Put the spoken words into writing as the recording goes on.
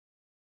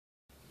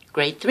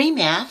Grade 3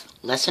 Math,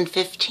 Lesson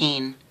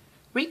 15,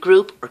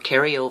 Regroup or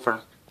Carryover.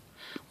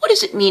 What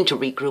does it mean to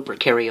regroup or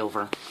carry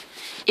over?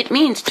 It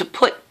means to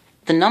put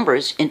the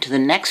numbers into the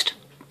next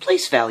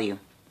place value.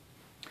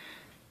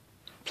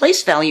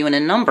 Place value in a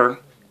number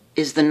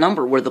is the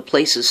number where the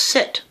places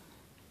sit.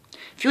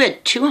 If you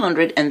had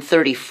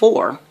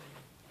 234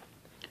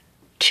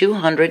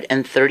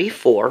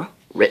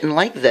 written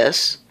like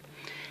this,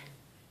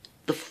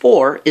 the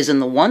 4 is in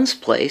the ones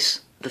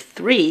place, the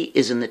 3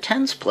 is in the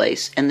tens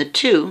place, and the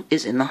 2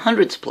 is in the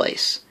hundreds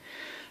place.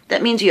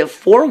 That means you have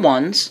 4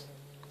 ones,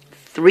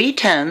 3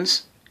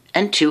 tens,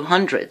 and 2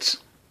 hundreds.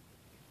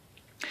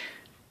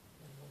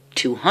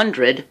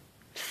 200,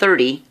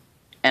 30,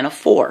 and a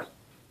 4.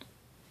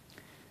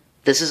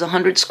 This is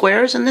 100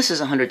 squares, and this is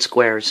 100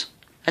 squares.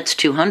 That's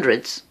 2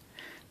 hundreds.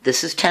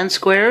 This is 10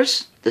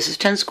 squares, this is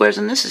 10 squares,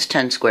 and this is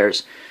 10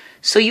 squares.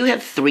 So you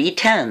have 3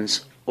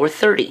 tens, or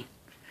 30.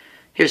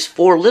 Here's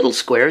 4 little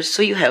squares,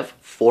 so you have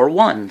 4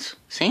 ones.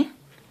 See?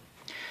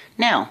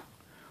 Now,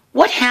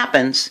 what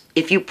happens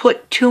if you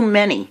put too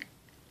many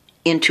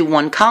into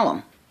one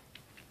column?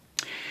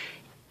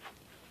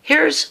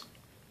 Here's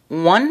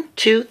 1,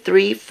 2,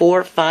 3,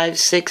 4, 5,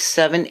 6,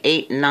 7,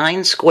 8,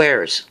 9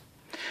 squares.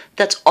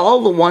 That's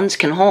all the ones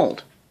can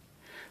hold.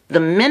 The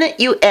minute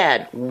you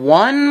add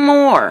one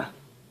more,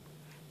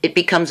 it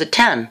becomes a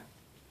 10.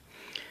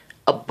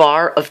 A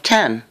bar of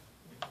 10.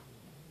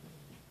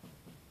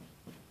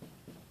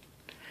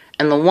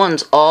 And the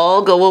ones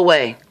all go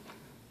away.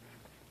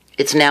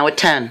 It's now a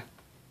 10.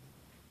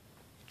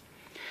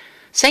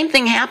 Same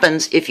thing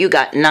happens if you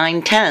got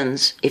 9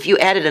 tens. If you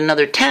added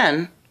another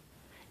 10,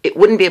 it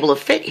wouldn't be able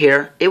to fit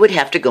here. It would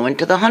have to go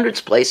into the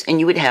hundreds place, and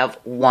you would have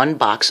one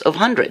box of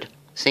 100.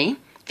 See?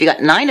 If you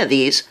got 9 of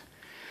these,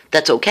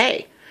 that's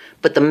okay.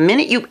 But the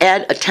minute you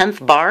add a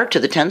 10th bar to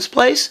the tens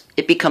place,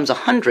 it becomes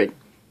 100,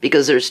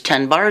 because there's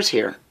 10 bars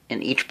here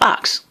in each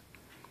box.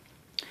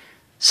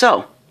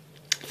 So,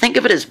 think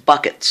of it as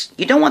buckets.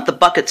 You don't want the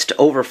buckets to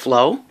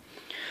overflow.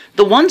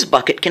 The ones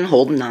bucket can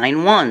hold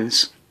 9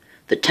 ones.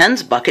 The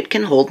tens bucket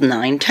can hold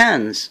 9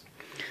 tens.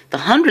 The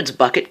hundreds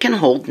bucket can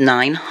hold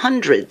 9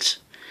 hundreds.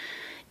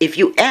 If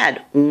you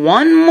add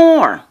one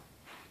more,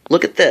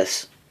 look at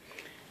this.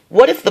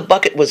 What if the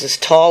bucket was this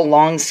tall,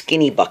 long,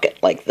 skinny bucket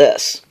like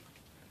this?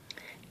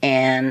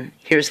 And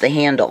here's the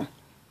handle.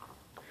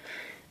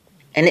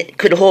 And it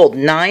could hold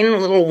 9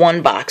 little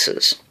 1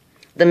 boxes.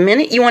 The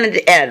minute you wanted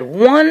to add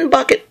one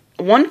bucket,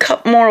 1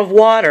 cup more of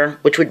water,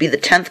 which would be the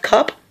 10th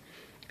cup,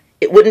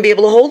 it wouldn't be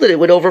able to hold it. It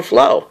would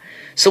overflow.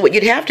 So what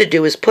you'd have to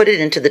do is put it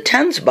into the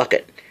tens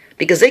bucket,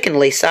 because they can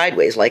lay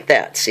sideways like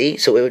that, see?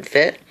 So it would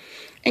fit.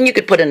 And you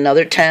could put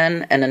another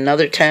 10, and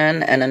another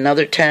 10, and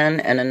another 10,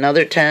 and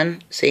another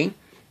 10, see?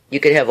 You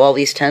could have all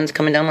these 10s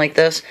coming down like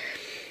this.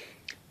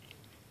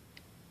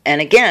 And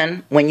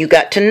again, when you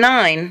got to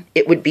 9,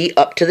 it would be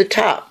up to the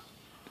top,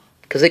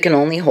 because it can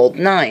only hold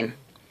 9.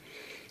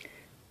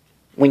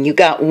 When you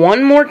got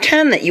one more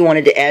 10 that you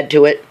wanted to add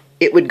to it,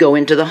 it would go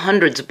into the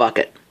hundreds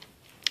bucket.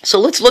 So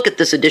let's look at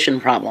this addition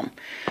problem.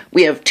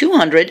 We have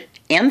 230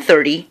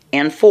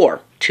 and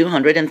 4,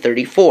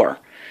 234.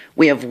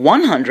 We have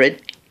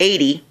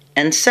 180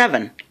 and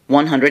 7,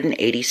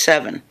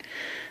 187.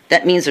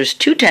 That means there's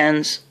 2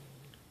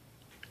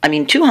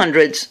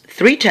 hundreds,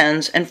 3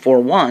 tens, and 4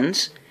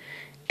 ones,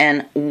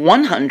 and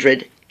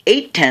 100,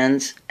 8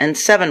 tens, and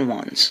 7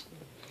 ones.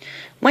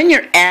 When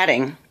you're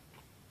adding,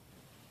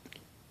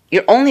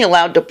 you're only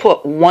allowed to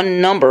put one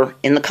number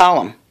in the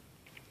column.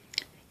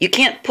 You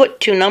can't put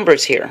 2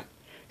 numbers here.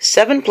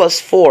 7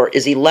 plus 4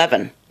 is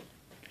 11.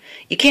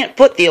 You can't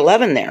put the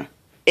 11 there.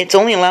 It's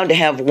only allowed to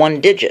have 1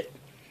 digit.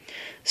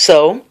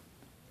 So,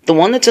 the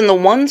one that's in the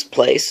ones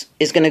place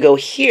is going to go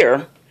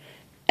here,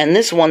 and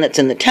this one that's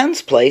in the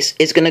tens place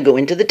is going to go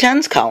into the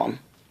tens column,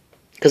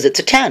 because it's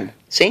a 10,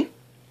 see?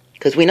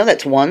 Because we know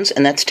that's ones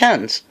and that's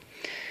tens.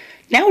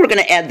 Now we're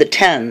going to add the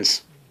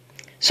tens.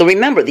 So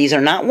remember, these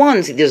are not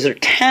ones, these are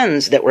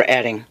tens that we're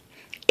adding.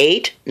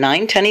 8,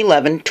 9, 10,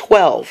 11,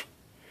 12.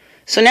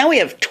 So now we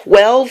have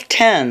 12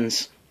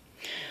 tens.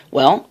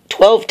 Well,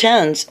 12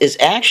 tens is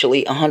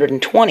actually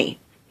 120,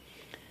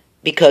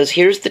 because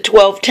here's the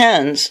 12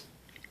 tens,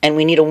 and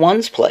we need a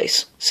ones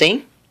place.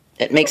 See?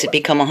 It makes it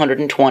become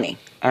 120.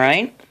 All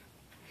right?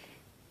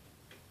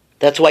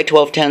 That's why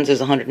 12 tens is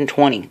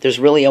 120. There's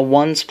really a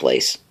ones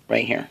place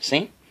right here.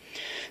 See?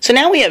 So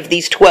now we have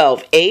these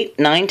 12. 8,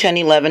 9, 10,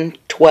 11,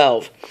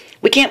 12.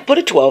 We can't put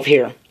a 12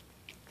 here.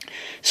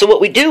 So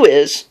what we do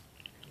is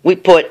we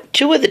put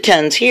 2 of the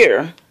tens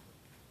here,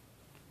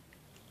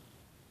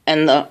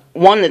 and the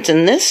one that's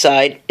in this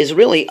side is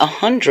really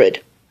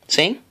 100.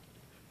 See?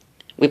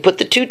 We put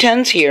the 2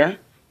 tens here,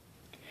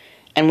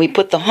 and we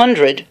put the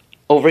 100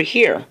 over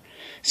here.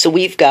 So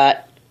we've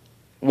got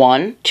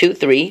 1, 2,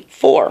 3,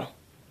 4.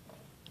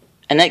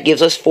 And that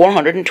gives us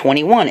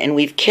 421. And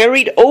we've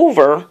carried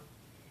over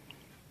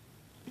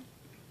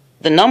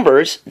the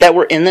numbers that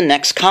were in the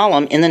next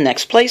column in the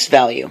next place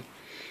value.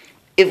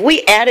 If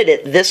we added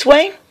it this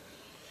way,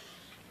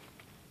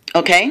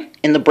 okay,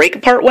 in the break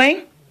apart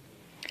way,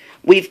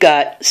 we've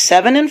got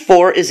 7 and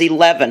 4 is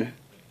 11.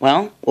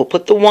 Well, we'll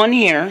put the 1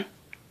 here.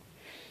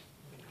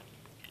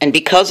 And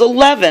because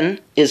 11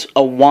 is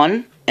a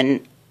 1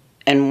 and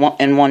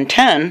 1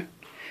 10,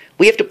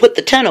 we have to put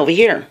the 10 over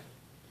here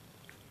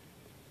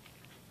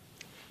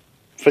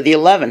for the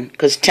 11,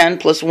 because 10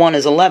 plus 1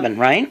 is 11,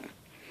 right?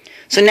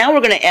 So now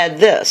we're going to add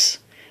this.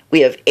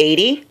 We have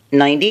 80,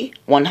 90,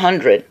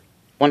 100,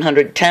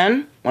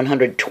 110,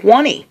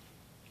 120.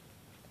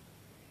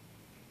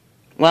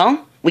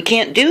 Well, we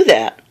can't do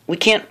that. We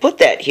can't put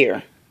that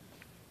here.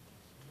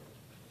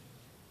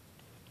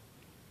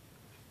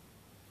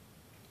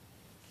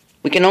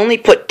 We can only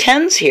put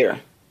 10s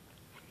here.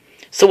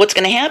 So what's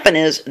going to happen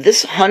is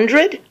this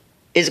 100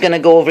 is going to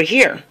go over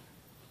here.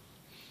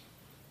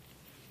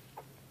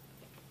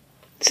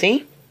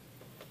 See?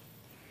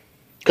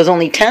 Because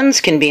only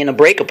 10s can be in a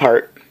break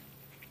apart.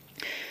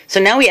 So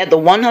now we add the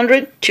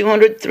 100,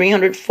 200,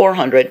 300,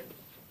 400.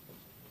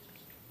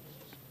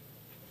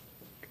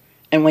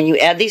 And when you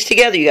add these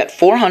together, you got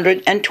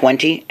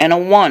 420 and a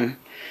 1.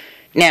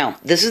 Now,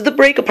 this is the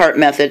break apart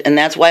method, and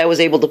that's why I was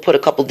able to put a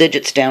couple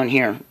digits down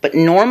here. But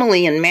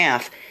normally in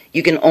math,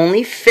 you can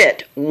only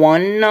fit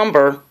one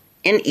number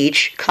in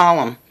each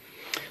column.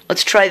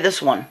 Let's try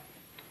this one.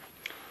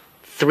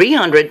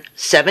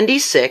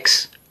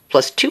 376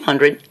 plus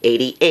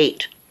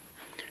 288.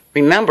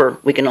 Remember,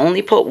 we can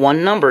only put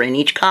one number in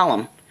each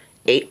column.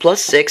 8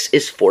 plus 6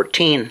 is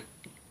 14.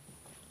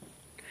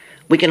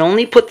 We can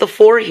only put the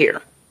 4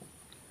 here.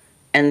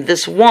 And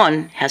this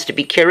 1 has to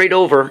be carried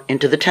over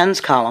into the tens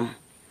column.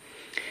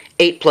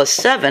 8 plus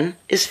 7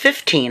 is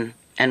 15,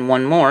 and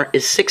 1 more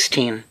is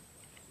 16.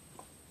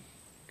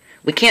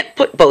 We can't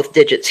put both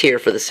digits here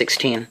for the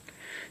 16.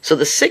 So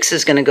the 6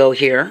 is going to go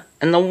here,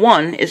 and the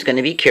 1 is going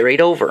to be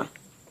carried over.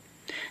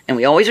 And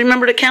we always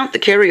remember to count the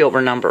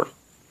carryover number.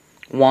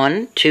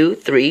 1, 2,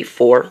 3,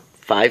 4,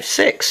 5,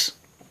 6.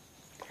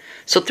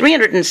 So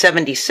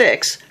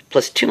 376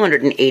 plus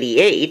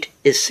 288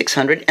 is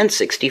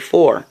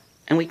 664,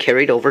 and we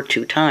carried over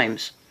 2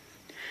 times.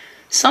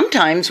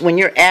 Sometimes when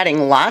you're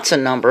adding lots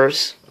of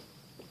numbers,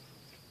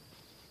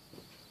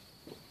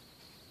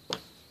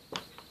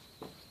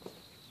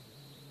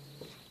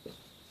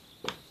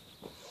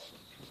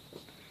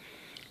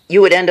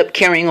 you would end up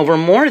carrying over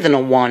more than a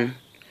 1.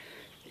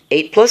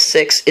 8 plus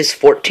 6 is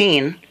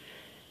 14,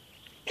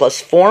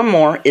 plus 4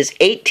 more is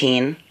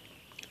 18,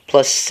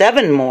 plus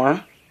 7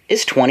 more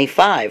is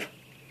 25.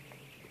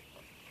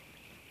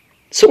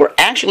 So we're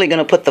actually going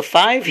to put the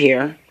 5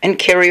 here and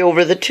carry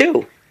over the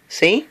 2.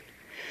 See?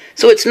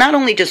 So it's not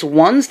only just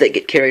ones that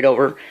get carried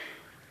over.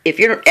 If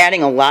you're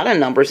adding a lot of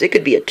numbers, it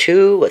could be a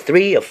 2, a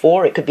 3, a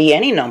 4, it could be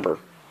any number.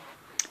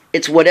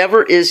 It's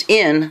whatever is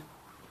in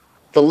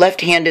the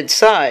left-handed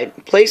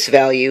side place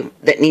value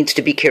that needs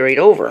to be carried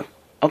over.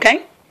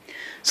 Okay?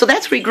 So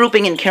that's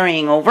regrouping and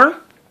carrying over.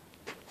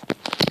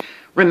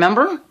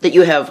 Remember that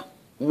you have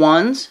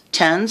ones,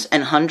 tens,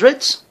 and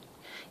hundreds.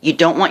 You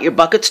don't want your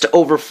buckets to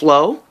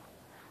overflow.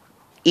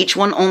 Each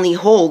one only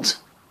holds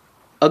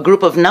a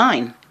group of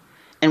 9.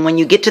 And when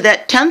you get to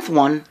that 10th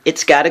one,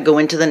 it's got to go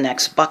into the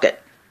next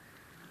bucket.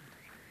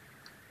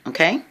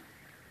 Okay?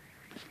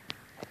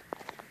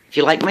 If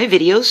you like my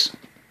videos,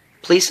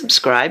 please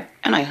subscribe,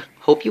 and I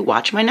hope you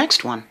watch my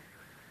next one.